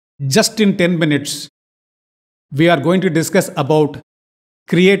Just in 10 minutes, we are going to discuss about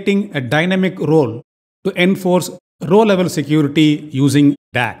creating a dynamic role to enforce row-level security using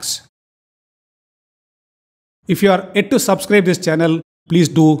DAX. If you are yet to subscribe this channel, please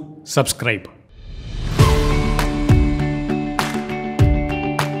do subscribe.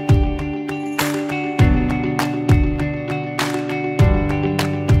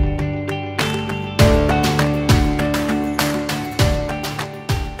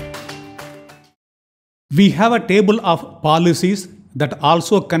 We have a table of policies that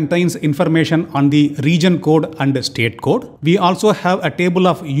also contains information on the region code and state code. We also have a table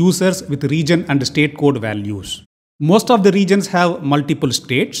of users with region and state code values. Most of the regions have multiple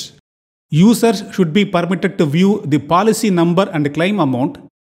states. Users should be permitted to view the policy number and claim amount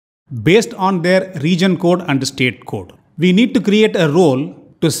based on their region code and state code. We need to create a role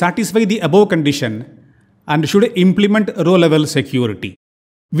to satisfy the above condition and should implement row-level security.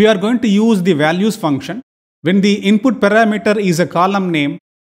 We are going to use the values function. When the input parameter is a column name,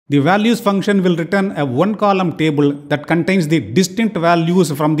 the values function will return a one-column table that contains the distinct values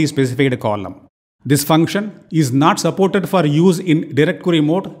from the specified column. This function is not supported for use in direct query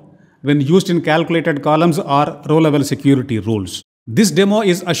mode when used in calculated columns or row-level security rules. This demo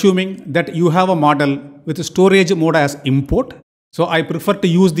is assuming that you have a model with storage mode as import. So I prefer to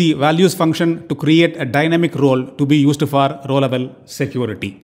use the values function to create a dynamic role to be used for row-level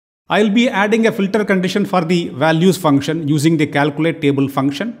security. I'll be adding a filter condition for the values function using the calculate table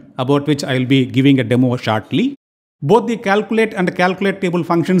function, about which I'll be giving a demo shortly. Both the calculate and calculate table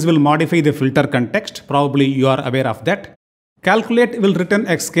functions will modify the filter context. Probably you are aware of that. Calculate will return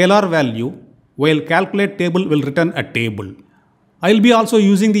a scalar value, while calculate table will return a table. I'll be also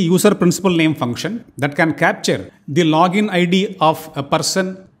using the UserPrincipalName function that can capture the login ID of a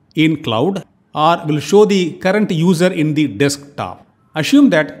person in cloud or will show the current user in the desktop.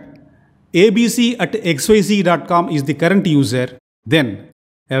 Assume that abc@xyz.com is the current user, then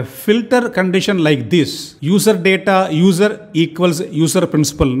a filter condition like this, user data user equals user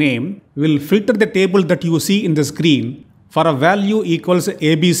principal name, will filter the table that you see in the screen for a value equals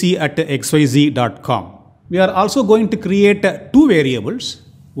abc@xyz.com. We are also going to create two variables.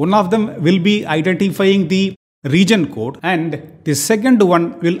 One of them will be identifying the region code and the second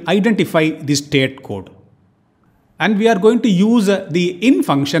one will identify the state code. And we are going to use the in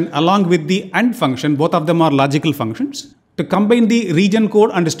function along with the and function, both of them are logical functions, to combine the region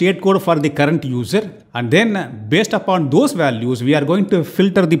code and state code for the current user. And then based upon those values, we are going to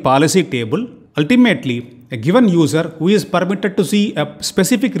filter the policy table. Ultimately, a given user who is permitted to see a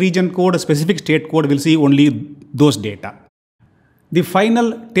specific region code, a specific state code will see only those data. The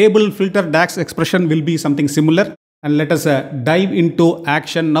final table filter DAX expression will be something similar. And let us dive into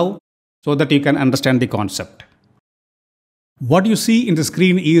action now so that you can understand the concept. What you see in the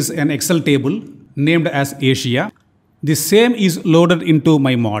screen is an Excel table named as Asia. The same is loaded into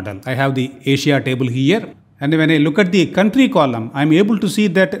my model. I have the Asia table here. And when I look at the country column, I'm able to see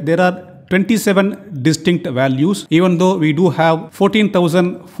that there are 27 distinct values, even though we do have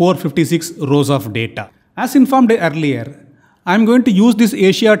 14,456 rows of data. As informed earlier, I'm going to use this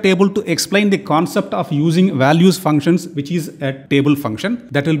Asia table to explain the concept of using values functions, which is a table function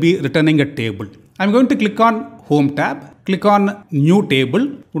that will be returning a table. I'm going to click on Home tab, click on New Table.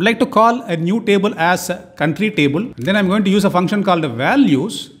 Would like to call a new table as a country table. Then I'm going to use a function called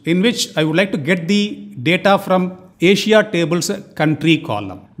values, in which I would like to get the data from Asia table's country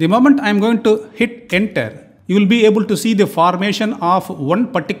column. The moment I'm going to hit enter, you will be able to see the formation of one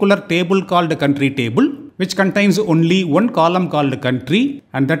particular table called country table, which contains only one column called country,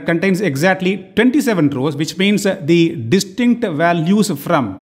 and that contains exactly 27 rows, which means the distinct values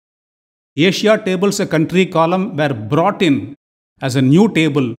from Asia table's country column were brought in as a new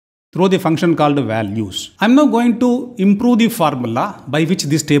table through the function called values. I'm now going to improve the formula by which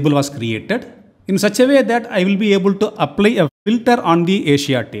this table was created in such a way that I will be able to apply a filter on the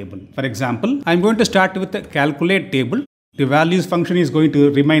Asia table. For example, I'm going to start with the calculate table. The values function is going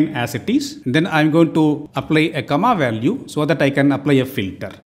to remain as it is. Then I'm going to apply a comma value so that I can apply a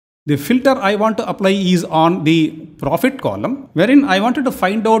filter. The filter I want to apply is on the profit column, wherein I wanted to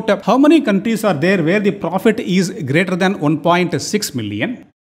find out how many countries are there where the profit is greater than 1.6 million.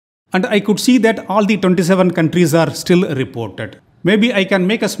 And I could see that all the 27 countries are still reported. Maybe I can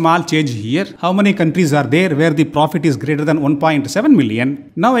make a small change here. How many countries are there where the profit is greater than 1.7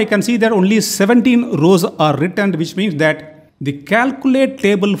 million? Now I can see that only 17 rows are returned, which means that the calculate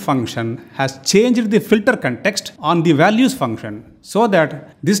table function has changed the filter context on the values function so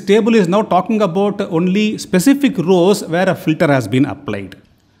that this table is now talking about only specific rows where a filter has been applied.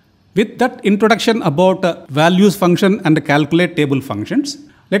 With that introduction about values function and calculate table functions,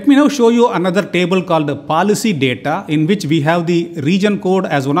 Let me now show you another table called policy data, in which we have the region code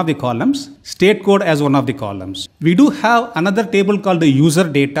as one of the columns, state code as one of the columns. We do have another table called the user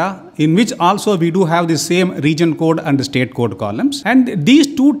data, in which also we do have the same region code and state code columns. And these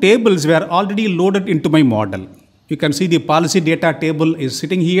two tables were already loaded into my model. You can see the policy data table is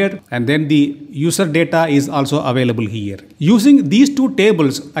sitting here, and then the user data is also available here. Using these two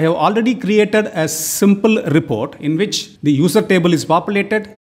tables, I have already created a simple report in which the user table is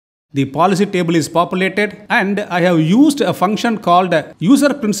populated, the policy table is populated, and I have used a function called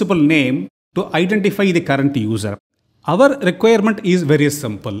UserPrincipalName to identify the current user. Our requirement is very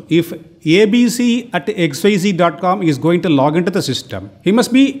simple. If abc@xyz.com is going to log into the system, he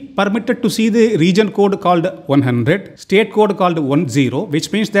must be permitted to see the region code called 100, state code called 10, which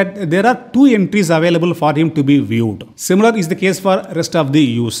means that there are two entries available for him to be viewed. Similar is the case for rest of the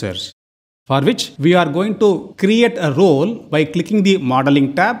users, for which we are going to create a role by clicking the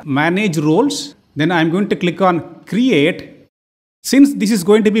modeling tab, manage roles. Then I am going to click on create. Since this is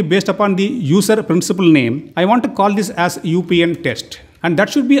going to be based upon the user principal name, I want to call this as UPN test, and that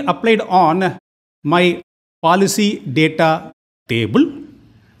should be applied on my policy data table,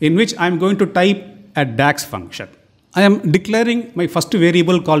 in which I am going to type a DAX function. I am declaring my first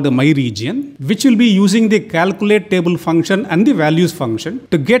variable called my region, which will be using the calculate table function and the values function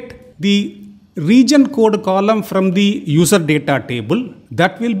to get the region code column from the user data table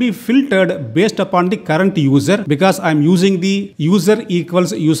that will be filtered based upon the current user, because I am using the user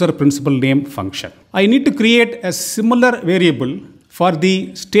equals user principal name function. I need to create a similar variable for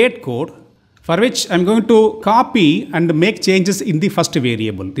the state code, for which I am going to copy and make changes in the first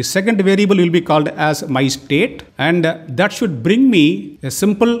variable. The second variable will be called as my state, and that should bring me a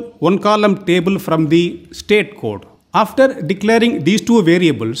simple one column table from the state code. After declaring these two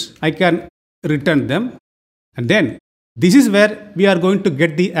variables, I can return them, and then this is where we are going to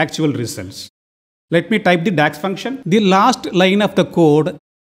get the actual results. Let me type the DAX function. The last line of the code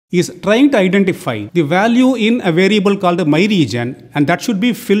is trying to identify the value in a variable called my region, and that should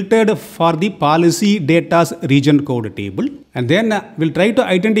be filtered for the policy data's region code table. And then we'll try to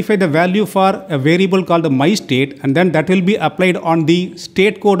identify the value for a variable called my state, and then that will be applied on the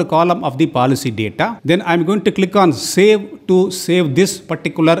state code column of the policy data. Then I'm going to click on save to save this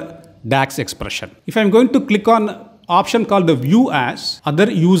particular DAX expression. If I'm going to click on option called the view as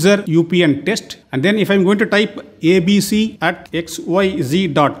other user UPN test, and then if I'm going to type abc@xyz.com,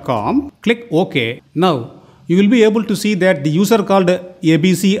 click OK. Now you will be able to see that the user called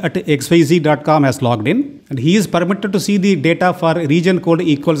abc@xyz.com has logged in, and he is permitted to see the data for region code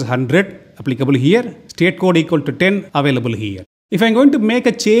equals 100 applicable here, state code equal to 10 available here. If I'm going to make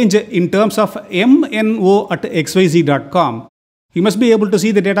a change in terms of mno@xyz.com, you must be able to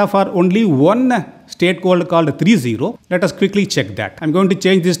see the data for only one state code called 30. Let us quickly check that. I'm going to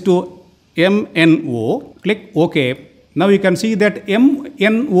change this to MNO. Click OK. Now you can see that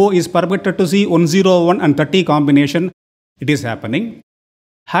MNO is permitted to see 101 and 30 combination. It is happening.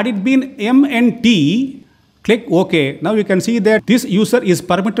 Had it been MNT, click OK. Now you can see that this user is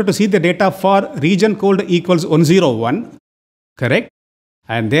permitted to see the data for region code equals 101. Correct.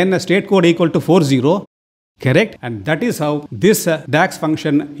 And then state code equal to 40. Correct. And that is how this DAX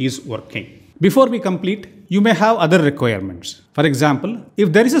function is working. Before we complete, you may have other requirements. For example,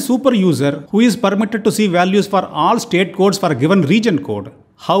 if there is a super user who is permitted to see values for all state codes for a given region code,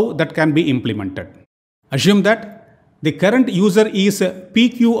 how that can be implemented? Assume that the current user is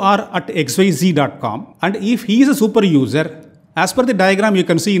pqr@xyz.com, and if he is a super user, as per the diagram you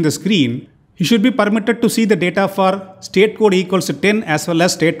can see in the screen, he should be permitted to see the data for state code equals to 10 as well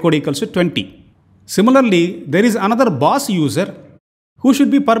as state code equals to 20. Similarly, there is another boss user who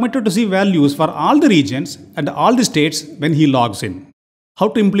should be permitted to see values for all the regions and all the states when he logs in. How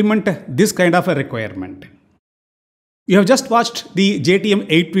to implement this kind of a requirement? You have just watched the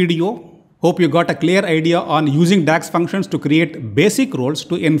JTM-8 video. Hope you got a clear idea on using DAX functions to create basic roles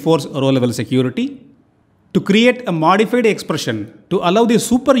to enforce row-level security, to create a modified expression to allow the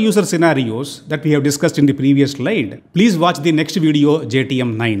super user scenarios that we have discussed in the previous slide. Please watch the next video,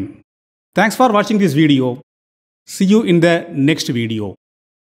 JTM-9. Thanks for watching this video. See you in the next video.